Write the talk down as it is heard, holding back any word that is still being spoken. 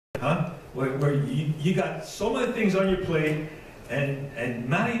where you got so many things on your plate and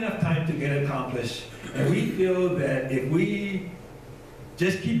not enough time to get accomplished. And we feel that if we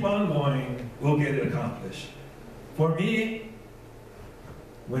just keep on going, we'll get it accomplished. For me,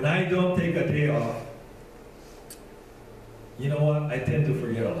 when I don't take a day off, you know what? I tend to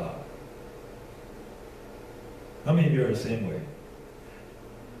forget a lot. How many of you are the same way?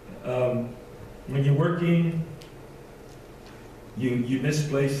 When you're working, you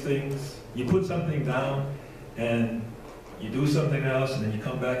misplace things. You put something down, and you do something else, and then you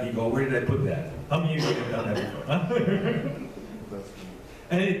come back, you go, where did I put that? How many of you have done that before? Huh?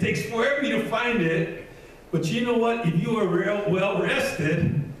 And it takes forever to find it, but you know what? If you are well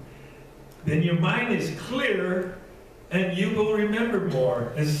rested, then your mind is clear, and you will remember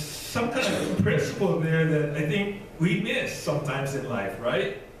more. There's some kind of principle there that I think we miss sometimes in life,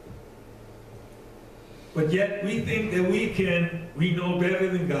 right? But yet we think that we know better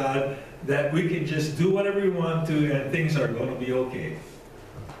than God, that we can just do whatever we want to and things are going to be okay.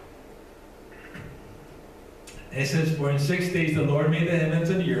 And it says, for in 6 days the Lord made the heavens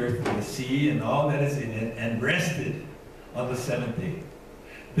and the earth, and the sea, and all that is in it, and rested on the seventh day.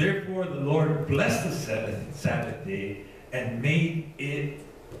 Therefore the Lord blessed the Sabbath day and made it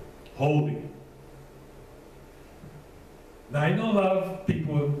holy. Now I know a lot of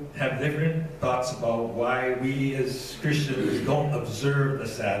people have different thoughts about why we as Christians don't observe the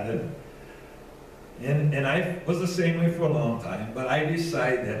Sabbath. And I was the same way for a long time, but I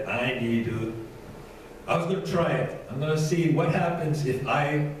decided that I was going to try it. I'm going to see what happens if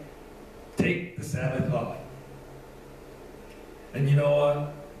I take the Sabbath off. And you know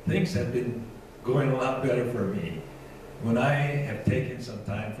what? Things have been going a lot better for me when I have taken some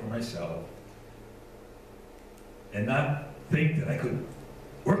time for myself and not think that I could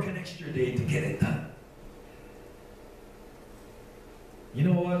work an extra day to get it done. You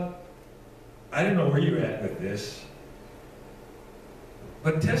know what? I don't know where you're at with this,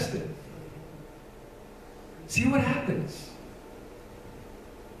 but test it. See what happens.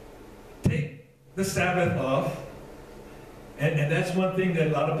 Take the Sabbath off, and that's one thing that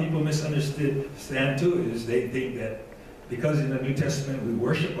a lot of people misunderstand too, is they think that because in the New Testament we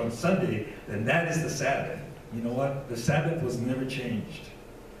worship on Sunday, then that is the Sabbath. You know what? The Sabbath was never changed.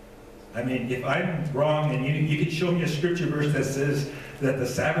 I mean, if I'm wrong and you can show me a scripture verse that says that the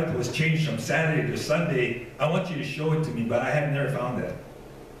Sabbath was changed from Saturday to Sunday, I want you to show it to me, but I have never found that.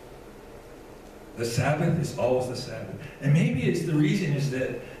 The Sabbath is always the Sabbath. And maybe it's the reason is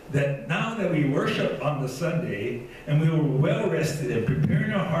that now that we worship on the Sunday and we were well rested and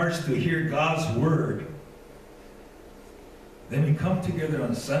preparing our hearts to hear God's word, then we come together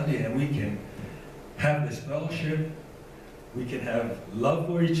on Sunday and we can have this fellowship, we can have love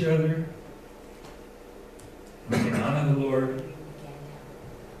for each other, we can honor the Lord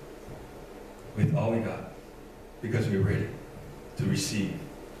with all we got, because we're ready to receive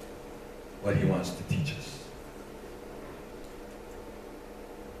what He wants to teach us.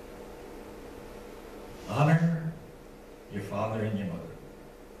 Honor your father and your mother.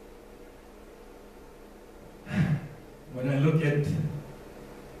 When I look at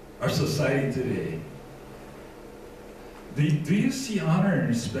our society today, do you see honor and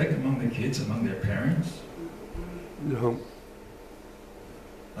respect among the kids, among their parents? No.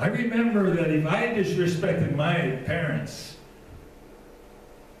 I remember that if I disrespected my parents,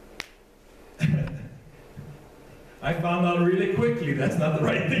 I found out really quickly that's not the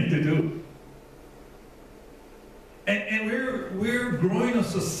right thing to do. And we're growing a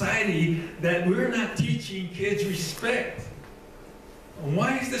society that we're not teaching kids respect.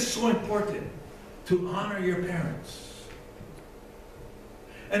 Why is this so important? To honor your parents.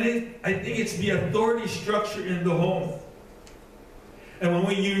 And I think it's the authority structure in the home. And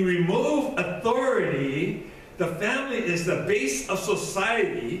when you remove authority, the family is the base of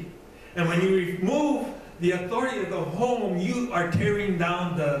society. And when you remove the authority of the home, you are tearing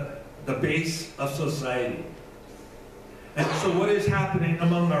down the base of society. And so what is happening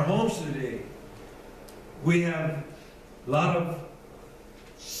among our homes today? We have a lot of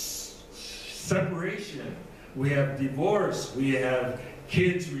separation. We have divorce. We have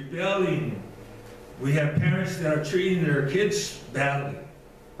kids rebelling. We have parents that are treating their kids badly.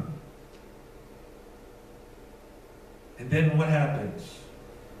 And then what happens?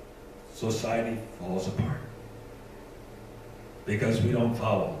 Society falls apart. Because we don't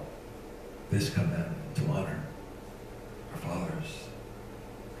follow this commandment to honor our fathers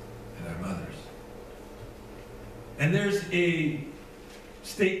and our mothers. And there's a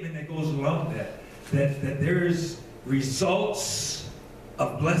statement that goes along that there's results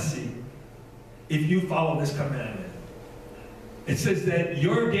of blessing if you follow this commandment. It says that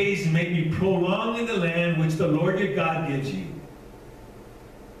your days may be prolonged in the land which the Lord your God gives you.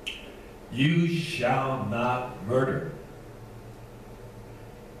 You shall not murder.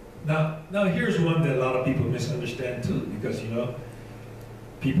 Now here's one that a lot of people misunderstand too, because, you know,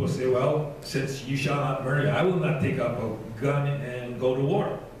 people say, well, since you shall not murder, I will not take up a gun and go to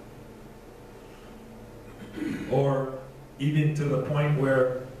war. Or even to the point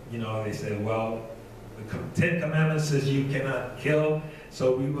where, you know, they say, well, the Ten Commandments says you cannot kill,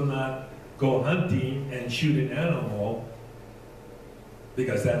 so we will not go hunting and shoot an animal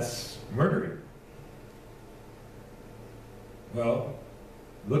because that's murdering. Well,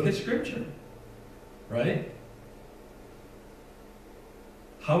 look at Scripture, right?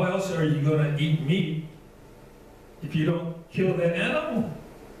 How else are you going to eat meat if you don't kill that animal?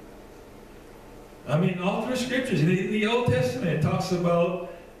 I mean, all through Scriptures, in the Old Testament, it talks about,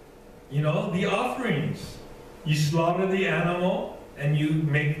 you know, the offerings. You slaughter the animal and you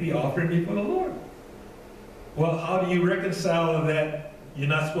make the offering before the Lord. Well, how do you reconcile that you're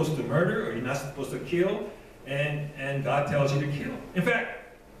not supposed to murder or you're not supposed to kill and God tells you to kill? In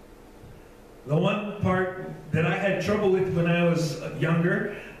fact, the one part that I had trouble with when I was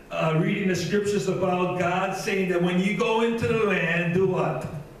younger, reading the Scriptures about God saying that when you go into the land, do what?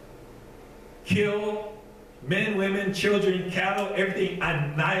 Kill men, women, children, cattle, everything,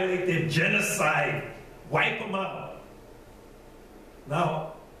 annihilate them, genocide, wipe them out.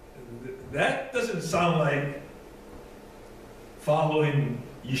 Now, that doesn't sound like following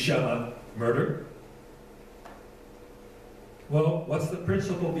you shall not murder. Well, what's the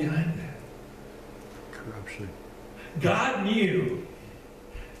principle behind that? Corruption. God knew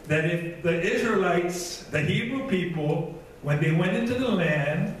that if the Israelites, the Hebrew people, when they went into the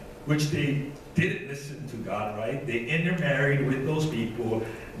land, which they didn't listen to God, right? They intermarried with those people.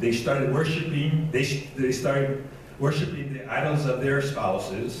 They started worshiping, they started worshiping the idols of their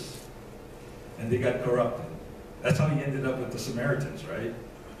spouses, and they got corrupted. That's how he ended up with the Samaritans, right?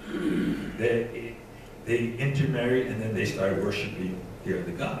 They intermarried, and then they started worshiping the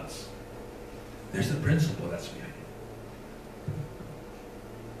other gods. There's a principle that's behind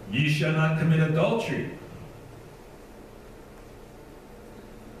it. You shall not commit adultery.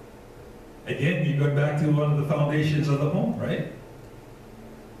 Again, you go back to one of the foundations of the home, right?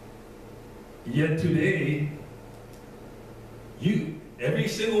 Yet today, every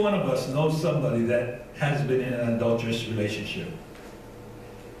single one of us knows somebody that has been in an adulterous relationship.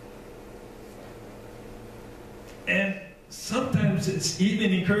 And sometimes it's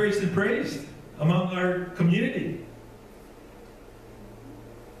even encouraged and praised among our community.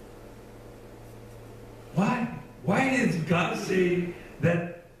 Why? Why does God say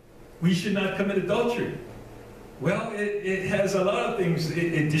that we should not commit adultery? Well, it has a lot of things.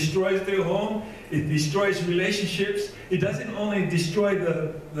 It destroys their home. It destroys relationships. It doesn't only destroy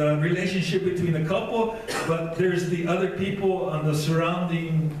the relationship between the couple, but there's the other people on the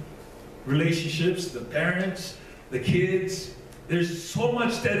surrounding relationships, the parents, the kids. There's so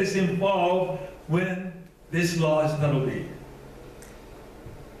much that is involved when this law is not obeyed.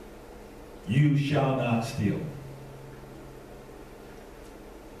 You shall not steal.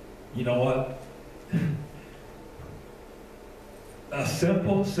 You know what? A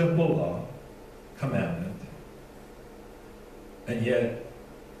simple law, commandment, and yet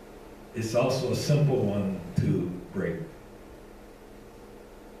it's also a simple one to break.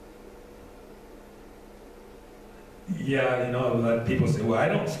 Yeah, you know, people say, well, I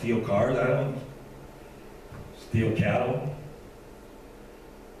don't steal cars, I don't steal cattle.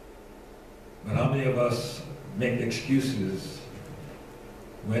 But how many of us make excuses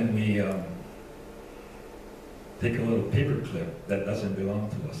when we take a little paper clip that doesn't belong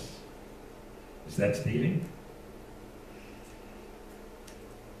to us? Is that stealing?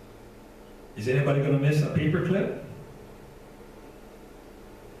 Is anybody going to miss a paper clip?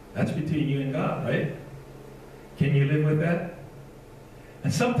 That's between you and God, right? Can you live with that?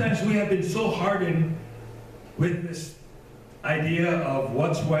 And sometimes we have been so hardened with this idea of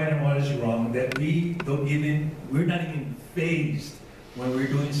what's right and what is wrong that we're not even fazed when we're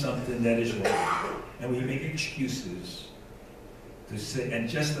doing something that is wrong. And we make excuses to say and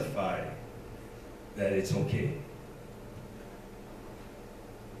justify that it's okay.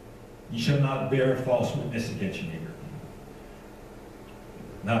 You shall not bear false witness against your neighbor.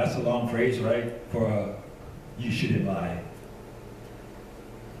 Now that's a long phrase, right? For you shouldn't lie.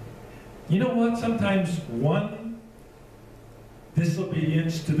 You know what? Sometimes one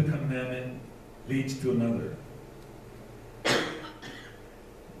disobedience to the commandment leads to another.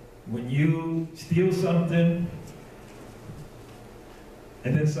 When you steal something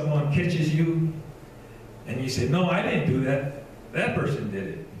and then someone catches you and you say, no, I didn't do that. that person did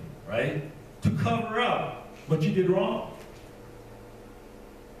it, right? To cover up what you did wrong.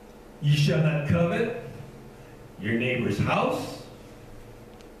 You shall not covet your neighbor's house.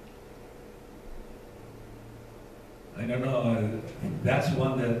 I don't know, that's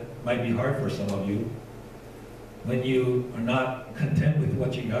one that might be hard for some of you. When you are not content with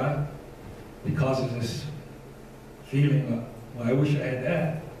what you got, it causes this feeling of, well, I wish I had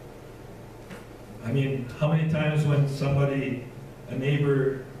that. I mean, how many times when somebody, a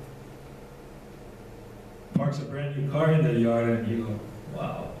neighbor, parks a brand new car in their yard and you go,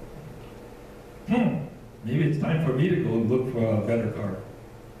 wow, maybe it's time for me to go look for a better car.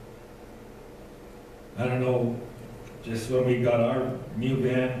 I don't know, just when we got our new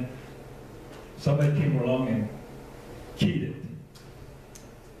van, somebody came along and keyed it.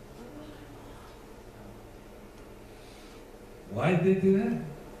 Why did they do that?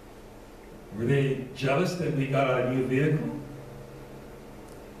 Were they jealous that we got a new vehicle?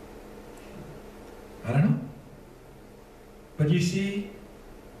 I don't know. But you see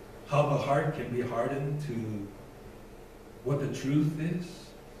how the heart can be hardened to what the truth is?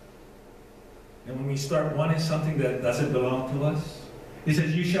 And when we start wanting something that doesn't belong to us, he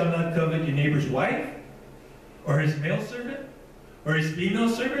says, you shall not covet your neighbor's wife, or his male servant, or his female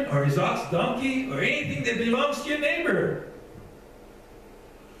servant, or his ox, donkey, or anything that belongs to your neighbor.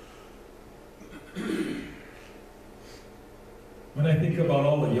 When I think about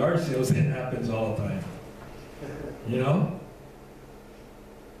all the yard sales, it happens all the time. You know?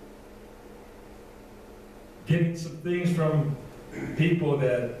 Getting some things from people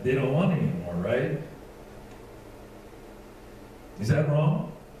that they don't want anymore, right? Is that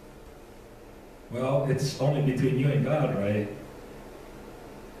wrong? Well, it's only between you and God, right?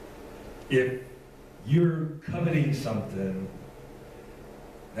 If you're coveting something,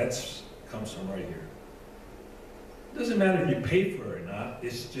 that comes from right here. It doesn't matter if you pay for it or not,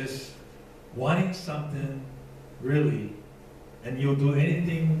 it's just wanting something really, and you'll do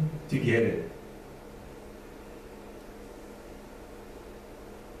anything to get it.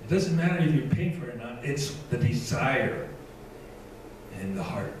 It doesn't matter if you pay for it or not, it's the desire in the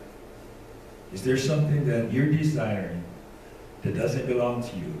heart. Is there something that you're desiring that doesn't belong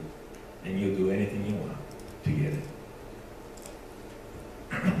to you, and you'll do anything you want to get it?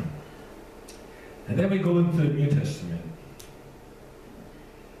 And then we go into the New Testament.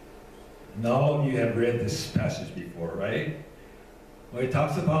 And all of you have read this passage before, right? Where it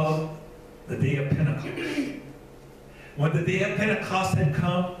talks about the day of Pentecost. When the day of Pentecost had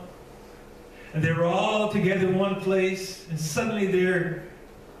come, and they were all together in one place, and suddenly there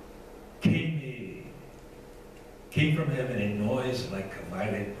came from heaven a noise like a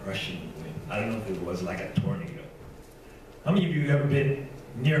violent rushing wind. I don't know if it was like a tornado. How many of you have ever been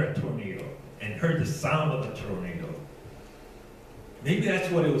near a tornado and heard the sound of a tornado? Maybe that's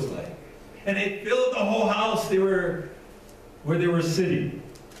what it was like. And it filled the whole house where they were sitting.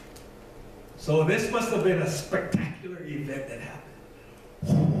 So this must have been a spectacular event that happened.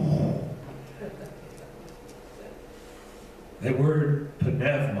 That word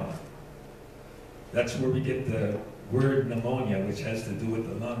pneuma, that's where we get the word pneumonia, which has to do with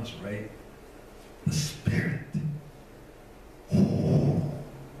the lungs, right? The Spirit. Can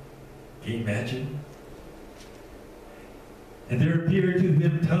you imagine? And there appeared to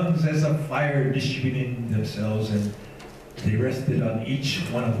them tongues as of fire distributing themselves, and they rested on each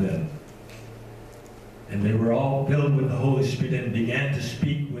one of them. And they were all filled with the Holy Spirit and began to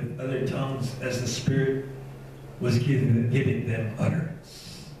speak with other tongues as the Spirit was giving them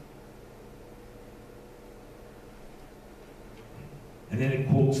utterance. And then it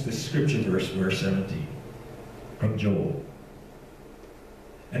quotes the scripture verse, verse 17, from Joel.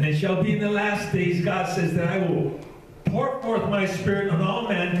 And it shall be in the last days, God says, that I will pour forth my Spirit on all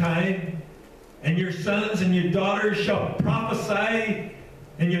mankind, and your sons and your daughters shall prophesy,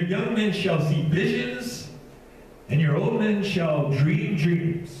 and your young men shall see visions, and your old men shall dream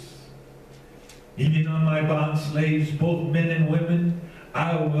dreams. Even on my bond slaves, both men and women,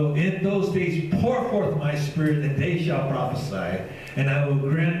 I will in those days pour forth my Spirit, and they shall prophesy. And I will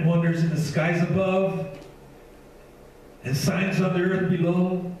grant wonders in the skies above, and signs on the earth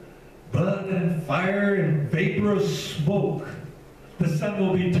below, blood and fire and vaporous smoke. The sun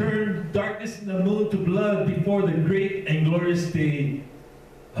will be turned darkness and the moon to blood before the great and glorious day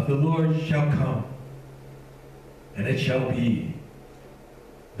of the Lord shall come. And it shall be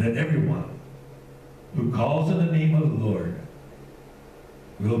that everyone who calls on the name of the Lord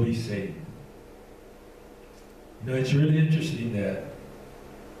will be saved. You know, it's really interesting that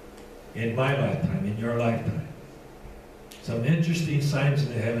in my lifetime, in your lifetime, some interesting signs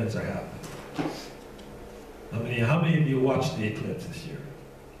in the heavens are happening. How many of you watched the eclipse this year?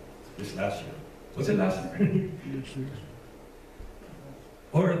 This last year? Was it last year?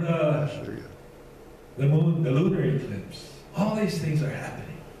 Or the moon, the lunar eclipse. All these things are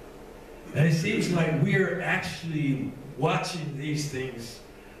happening. And it seems like we're actually watching these things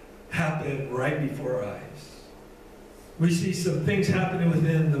happen right before our eyes. We see some things happening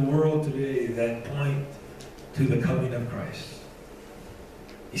within the world today that point to the coming of Christ.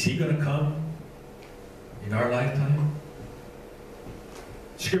 Is he going to come in our lifetime?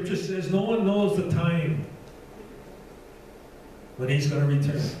 Scripture says no one knows the time when he's going to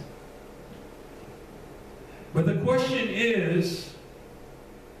return. But the question is,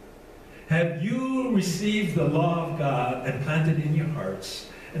 have you received the law of God and planted it in your hearts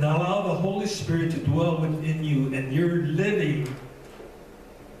and allow the Holy Spirit to dwell within you, and you're living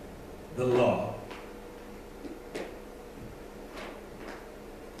the law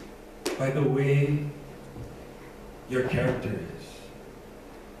by the way your character is?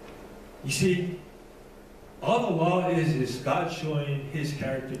 You see, all the law is God showing his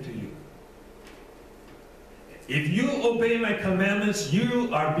character to you. If you obey my commandments,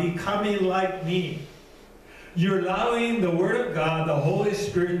 you are becoming like me. You're allowing the Word of God, the Holy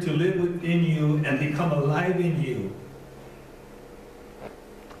Spirit, to live within you and become alive in you.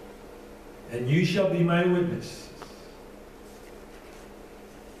 And you shall be my witnesses.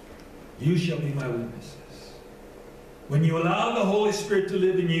 You shall be my witnesses. When you allow the Holy Spirit to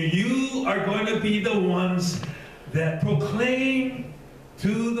live in you, you are going to be the ones that proclaim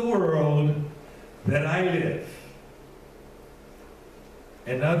to the world that I live.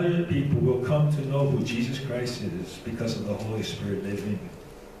 And other people will come to know who Jesus Christ is because of the Holy Spirit living in you.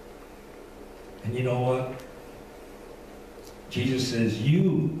 And you know what? Jesus says,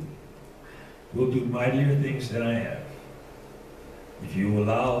 you will do mightier things than I have if you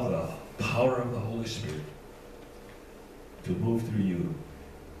allow the power of the Holy Spirit to move through you.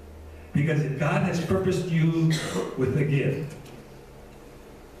 Because if God has purposed you with a gift,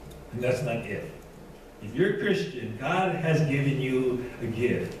 and that's not gift. If you're a Christian, God has given you a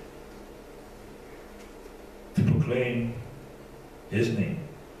gift to proclaim his name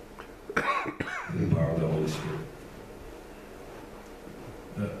through the power of the Holy Spirit.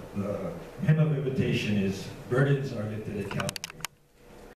 The hymn of invitation is, burdens are lifted at Calvary.